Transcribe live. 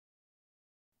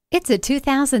It's a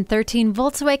 2013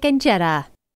 Volkswagen Jetta.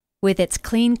 With its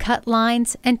clean-cut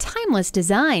lines and timeless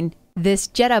design, this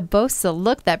Jetta boasts a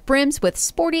look that brims with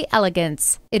sporty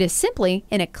elegance. It is simply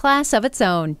in a class of its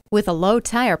own, with a low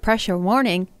tire pressure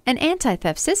warning, an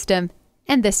anti-theft system,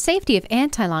 and the safety of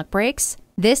anti-lock brakes.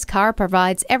 This car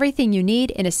provides everything you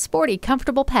need in a sporty,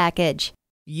 comfortable package.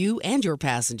 You and your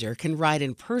passenger can ride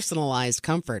in personalized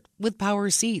comfort with power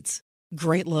seats.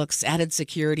 Great looks, added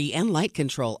security, and light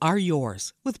control are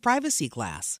yours with Privacy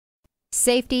Glass.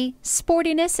 Safety,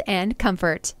 sportiness, and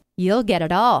comfort. You'll get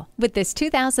it all with this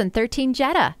 2013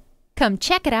 Jetta. Come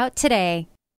check it out today.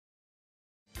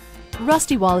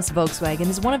 Rusty Wallis Volkswagen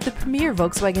is one of the premier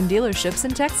Volkswagen dealerships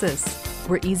in Texas.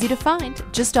 We're easy to find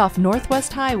just off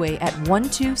Northwest Highway at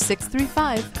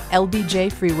 12635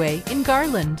 LBJ Freeway in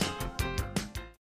Garland.